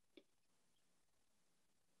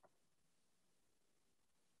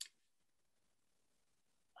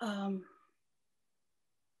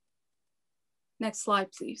 Next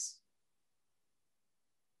slide, please.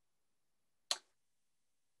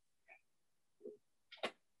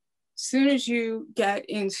 Soon as you get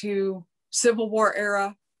into Civil War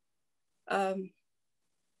era,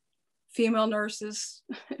 female nurses,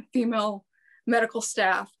 female medical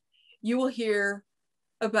staff, you will hear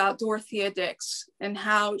about Dorothea Dix and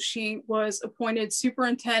how she was appointed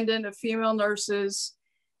superintendent of female nurses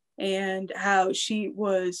and how she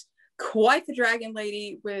was quite the dragon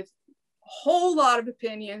lady with a whole lot of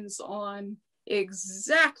opinions on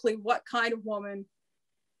exactly what kind of woman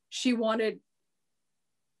she wanted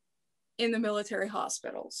in the military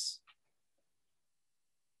hospitals.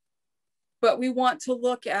 But we want to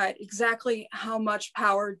look at exactly how much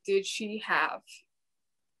power did she have.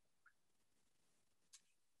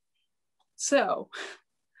 So,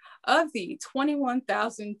 of the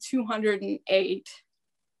 21,208,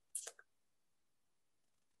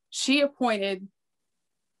 she appointed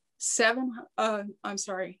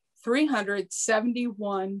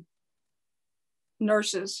 371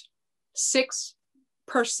 nurses, 6%.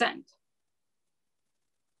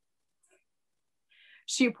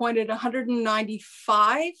 She appointed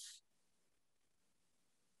 195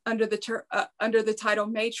 under the title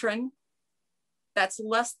matron. That's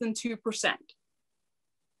less than 2%.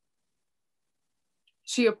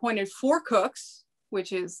 She appointed 4 cooks,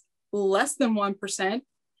 which is less than 1%,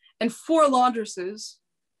 and 4 laundresses,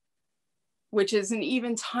 which is an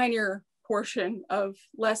even tinier portion of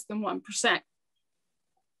less than 1%.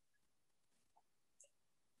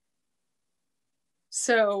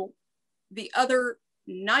 So the other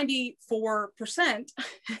 94%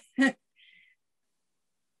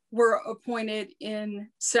 were appointed in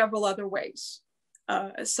several other ways.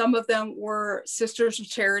 Some of them were Sisters of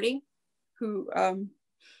Charity, who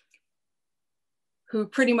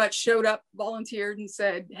pretty much showed up, volunteered, and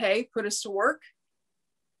said, hey, put us to work.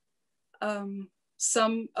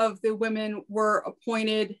 Some of the women were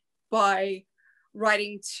appointed by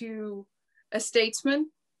writing to a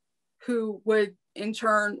statesman who would in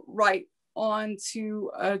turn write on to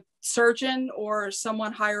a surgeon or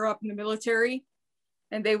someone higher up in the military,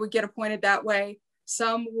 and they would get appointed that way.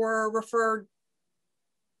 Some were referred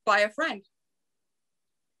by a friend.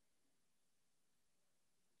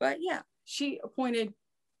 But yeah, she appointed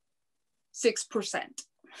 6%.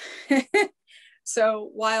 So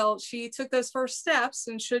while she took those first steps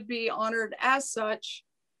and should be honored as such,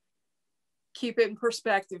 keep it in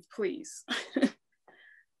perspective, please.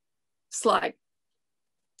 Slide.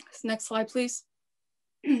 Next slide, please.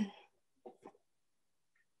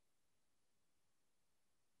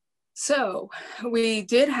 So we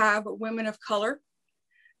did have women of color,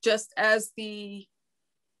 just as the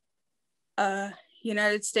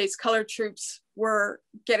United States colored troops were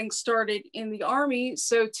getting started in the Army,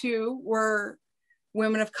 so too were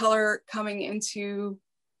women of color coming into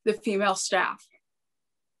the female staff.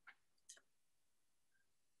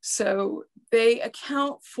 So they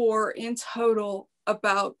account for, in total,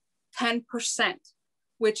 about 10%,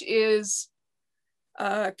 which is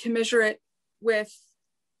commensurate with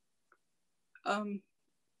the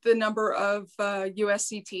number of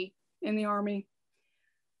USCT in the Army.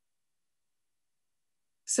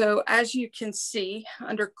 So as you can see,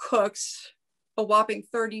 under cooks, a whopping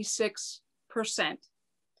 36%.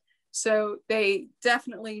 So they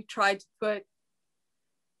definitely tried to put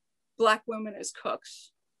Black women as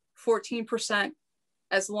cooks, 14%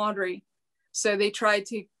 as laundry. So they tried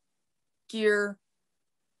to gear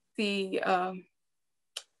the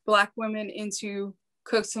Black women into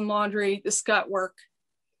cooks and laundry, the scut work.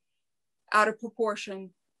 out of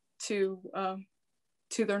proportion to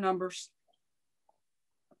their numbers.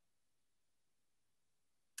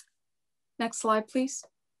 Next slide, please.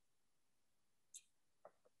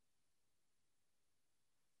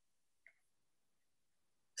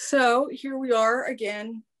 So here we are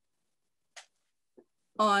again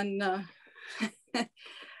on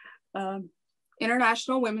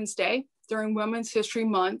International Women's Day during Women's History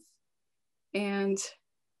Month. And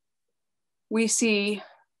we see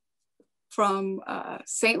from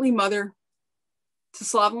saintly mother to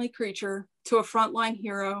slovenly creature to a frontline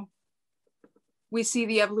hero, we see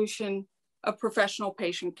the evolution of professional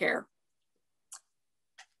patient care.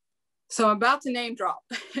 So I'm about to name drop.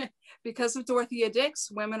 Because of Dorothea Dix,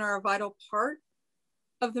 women are a vital part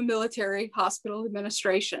of the military hospital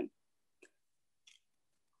administration.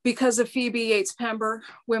 Because of Phoebe Yates Pember,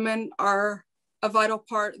 women are a vital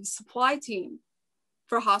part of the supply team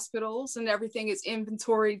for hospitals, and everything is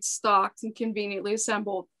inventoried, stocked, and conveniently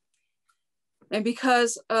assembled. And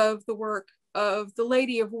because of the work of the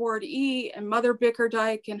Lady of Ward E and Mother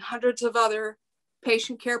Bickerdike and hundreds of other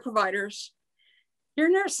patient care providers, your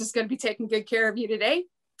nurse is going to be taking good care of you today.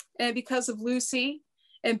 And because of Lucy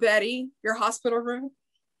and Betty, your hospital room,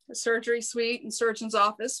 the surgery suite, and surgeon's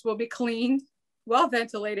office will be cleaned, well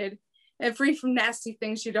ventilated, and free from nasty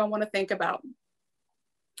things you don't want to think about.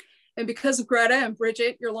 And because of Greta and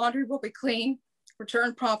Bridget, your laundry will be clean,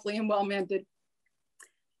 returned promptly, and well mended.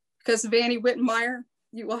 Because of Annie Wittenmeyer,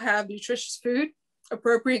 you will have nutritious food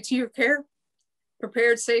appropriate to your care,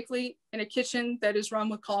 prepared safely in a kitchen that is run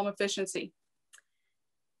with calm efficiency.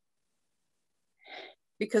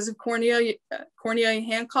 Because of Cornelia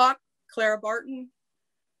Hancock, Clara Barton,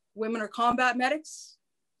 women are combat medics,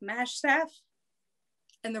 MASH staff,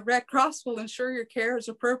 and the Red Cross will ensure your care is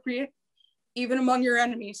appropriate, even among your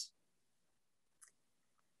enemies.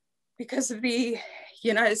 Because of the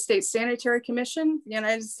United States Sanitary Commission, the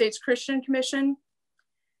United States Christian Commission,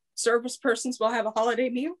 service persons will have a holiday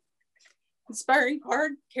meal, inspiring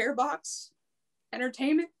card, care box,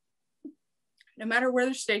 entertainment, no matter where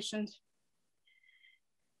they're stationed.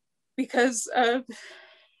 Because of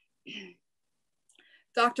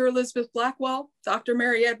Dr. Elizabeth Blackwell, Dr.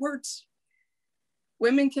 Mary Edwards,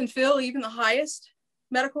 women can fill even the highest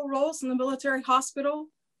medical roles in the military hospital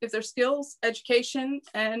if their skills, education,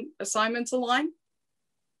 and assignments align.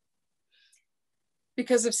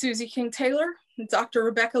 Because of Susie King Taylor and Dr.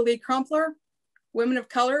 Rebecca Lee Crumpler, women of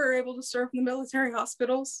color are able to serve in the military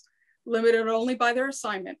hospitals, limited only by their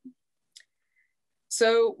assignment.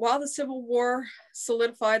 So while the Civil War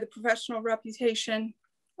solidified the professional reputation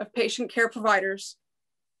of patient care providers,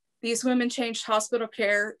 these women changed hospital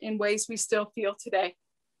care in ways we still feel today.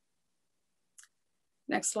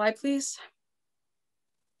 Next slide, please.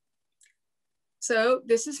 So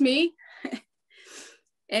this is me,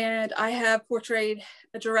 and I have portrayed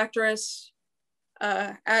a directress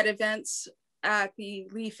at events at the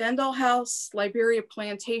Lee Fendall House, Liberia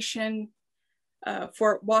Plantation,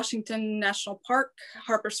 Fort Washington National Park,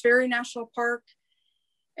 Harpers Ferry National Park,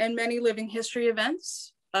 and many living history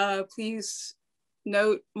events. Please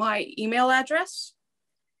note my email address.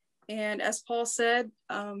 And as Paul said,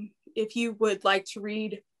 if you would like to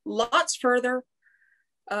read lots further,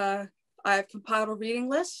 I've compiled a reading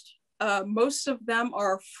list. Most of them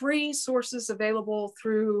are free sources available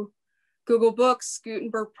through Google Books,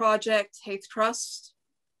 Gutenberg Project, Haith Trust.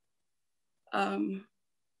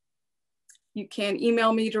 You can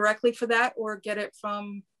email me directly for that or get it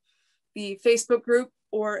from the Facebook group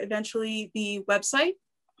or eventually the website.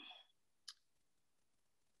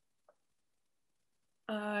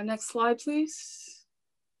 Next slide, please.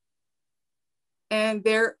 And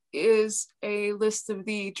there is a list of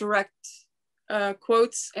the direct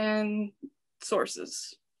quotes and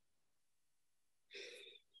sources.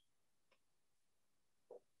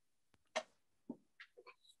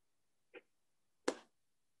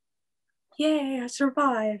 Yay, I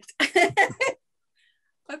survived.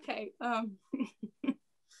 Okay.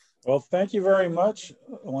 Well, thank you very much,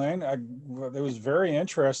 Elaine. It was very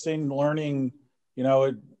interesting learning, you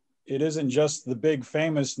know, it isn't just the big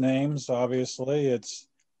famous names, obviously. It's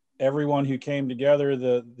everyone who came together,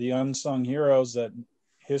 the unsung heroes that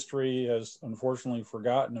history has unfortunately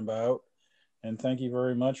forgotten about. And thank you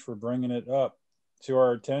very much for bringing it up to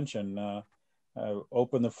our attention. I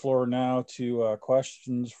open the floor now to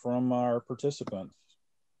questions from our participants.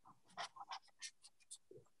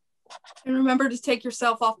 And remember to take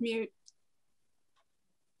yourself off mute.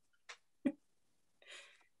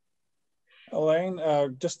 Elaine,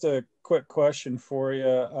 just a quick question for you.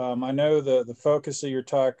 I know the focus of your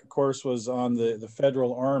talk, of course, was on the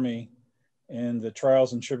Federal Army and the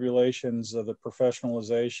trials and tribulations of the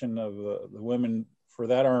professionalization of the women for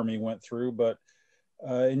that army went through. But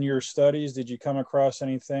in your studies, did you come across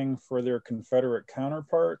anything for their Confederate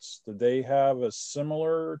counterparts? Did they have a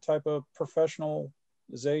similar type of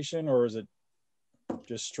professionalization, or is it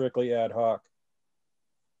just strictly ad hoc?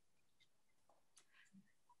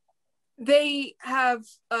 They have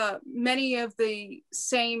many of the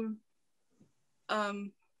same,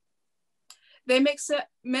 they make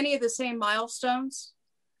many of the same milestones,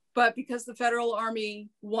 but because the Federal Army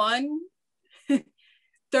won,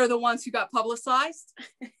 they're the ones who got publicized.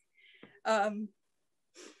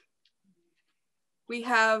 We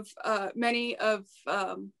have many of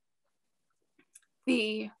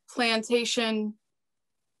the plantation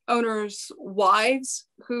owners' wives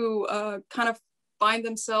who kind of find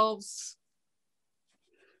themselves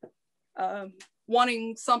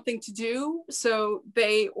wanting something to do. So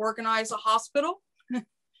they organize a hospital.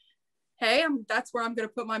 Hey, that's where I'm going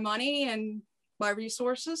to put my money and my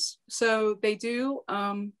resources. So they do.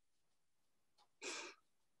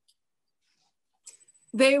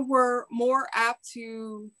 They were more apt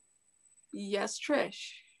to, yes,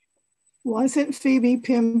 Trish. Wasn't Phoebe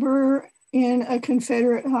Pember in a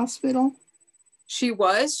Confederate hospital? She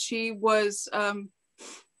was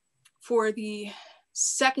for the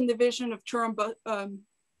 2nd Division of Trumbull. It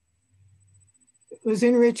was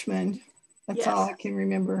in Richmond. That's yes. all I can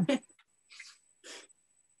remember.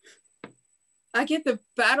 I get the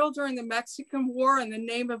battle during the Mexican War and the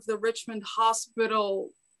name of the Richmond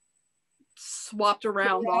hospital swapped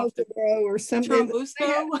around often. Or something.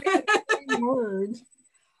 Same word.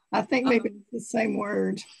 I think maybe it's the same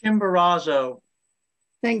word. Chimborazo.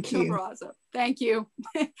 Thank you. Chimborazo. Thank you.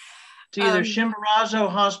 It's either Chimborazo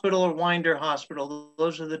Hospital or Winder Hospital.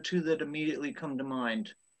 Those are the two that immediately come to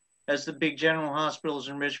mind as the big general hospitals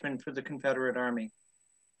in Richmond for the Confederate Army.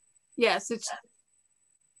 Yes, it's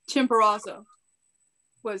Chimborazo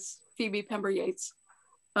was Phoebe Pember Yates.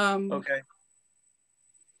 Okay.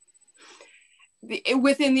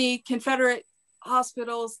 Within the Confederate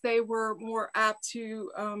hospitals, they were more apt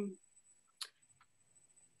to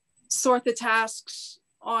sort the tasks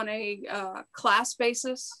on a class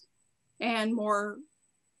basis and more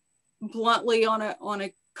bluntly on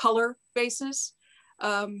a color basis.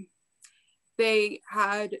 They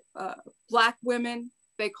had Black women,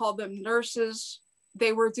 they called them nurses.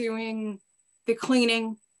 They were doing the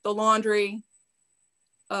cleaning, the laundry,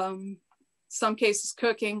 some cases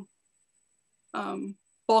cooking,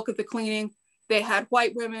 bulk of the cleaning. They had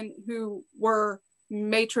white women who were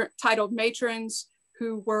titled matrons,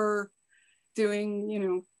 who were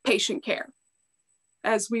doing, patient care,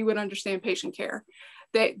 as we would understand patient care.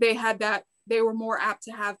 They had that. They were more apt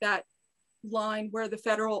to have that line where the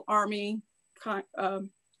Federal Army,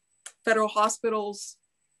 federal hospitals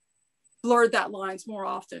blurred that lines more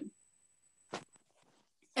often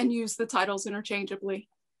and used the titles interchangeably.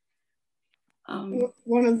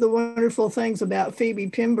 One of the wonderful things about Phoebe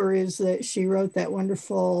Pember is that she wrote that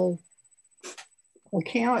wonderful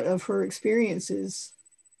account of her experiences.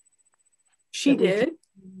 She did.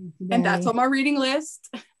 And that's on my reading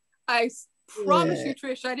list. I promise you,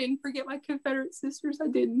 Trish, I didn't forget my Confederate sisters. I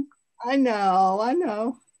didn't. I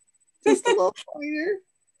know. Just a little pointer.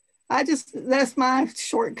 That's my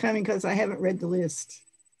shortcoming because I haven't read the list.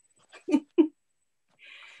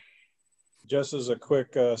 Just as a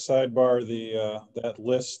quick sidebar, that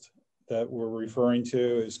list that we're referring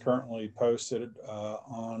to is currently posted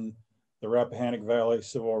on the Rappahannock Valley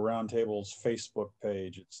Civil Roundtable's Facebook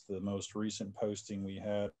page. It's the most recent posting we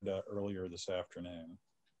had earlier this afternoon.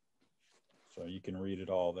 So you can read it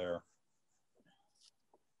all there.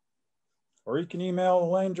 Or you can email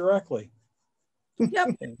Elaine directly.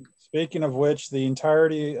 Yep. Speaking of which, the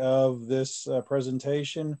entirety of this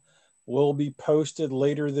presentation will be posted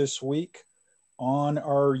later this week on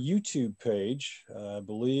our YouTube page. I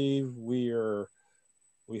believe we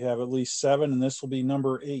have at least 7, and this will be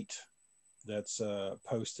number 8 that's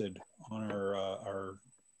posted on our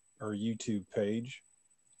YouTube page.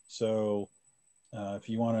 So if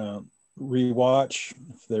you want to rewatch,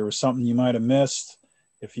 if there was something you might have missed,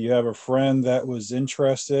 if you have a friend that was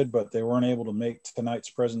interested but they weren't able to make tonight's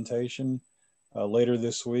presentation, later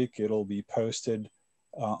this week it'll be posted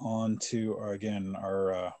onto again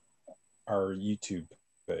our YouTube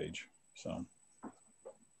page. So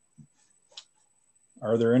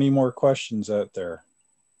are there any more questions out there?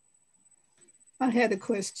 I had a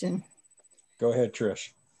question. Go ahead, Trish.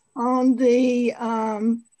 On the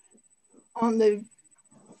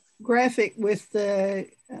graphic with the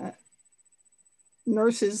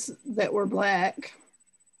nurses that were Black,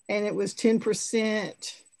 and it was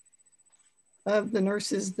 10% of the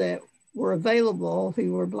nurses that were available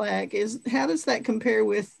who were Black. How does that compare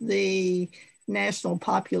with the national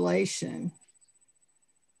population?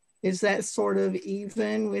 Is that sort of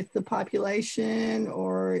even with the population,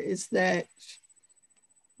 or is that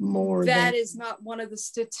more? That is not one of the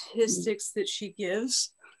statistics that she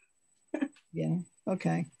gives. Yeah,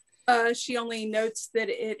 okay. She only notes that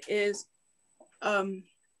it is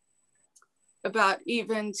about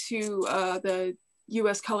even to the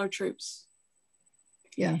U.S. colored troops.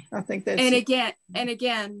 Yeah, I think that's. And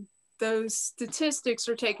again, those statistics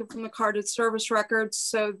are taken from the carded service records,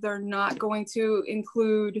 so they're not going to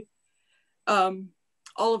include all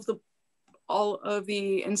of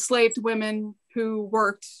the enslaved women who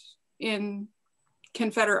worked in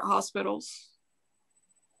Confederate hospitals.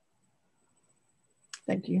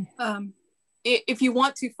 Thank you. If you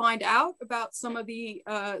want to find out about some of the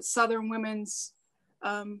Southern women's,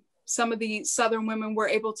 some of the Southern women were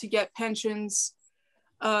able to get pensions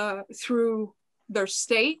through their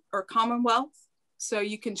state or Commonwealth. So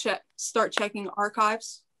you can start checking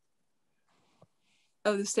archives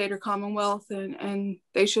of the state or Commonwealth, and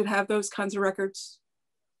they should have those kinds of records.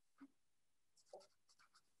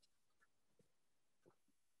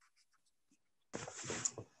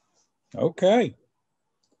 Okay.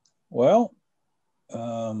 Well,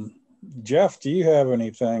 Jeff, do you have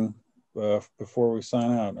anything before we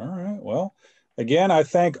sign out? All right. Well, again, I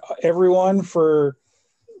thank everyone for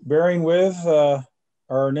bearing with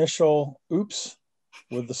our initial oops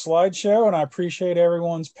with the slideshow, and I appreciate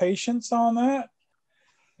everyone's patience on that.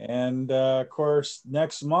 And of course,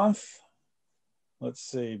 next month, let's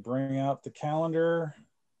see, bring out the calendar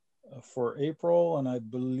for April, and I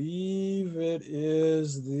believe it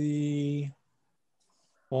is the...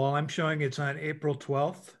 Well, I'm showing it's on April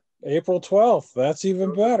 12th. April 12th, that's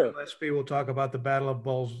even better. Gillespie will talk about the Battle of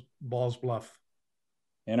Balls Bluff.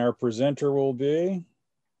 And our presenter will be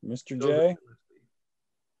Mr. J.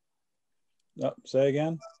 Oh, say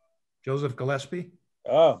again. Joseph Gillespie.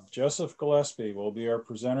 Oh, Joseph Gillespie will be our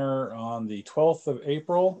presenter on the 12th of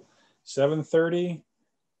April, 7:30.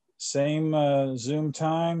 Same Zoom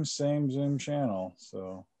time, same Zoom channel.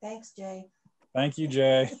 So thanks, Jay. Thank you,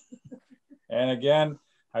 Jay. And again,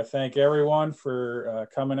 I thank everyone for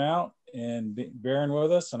coming out and bearing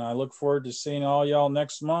with us. And I look forward to seeing all y'all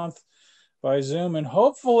next month by Zoom. And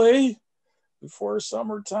hopefully before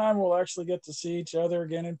summertime, we'll actually get to see each other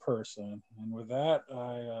again in person. And with that,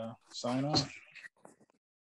 I sign off.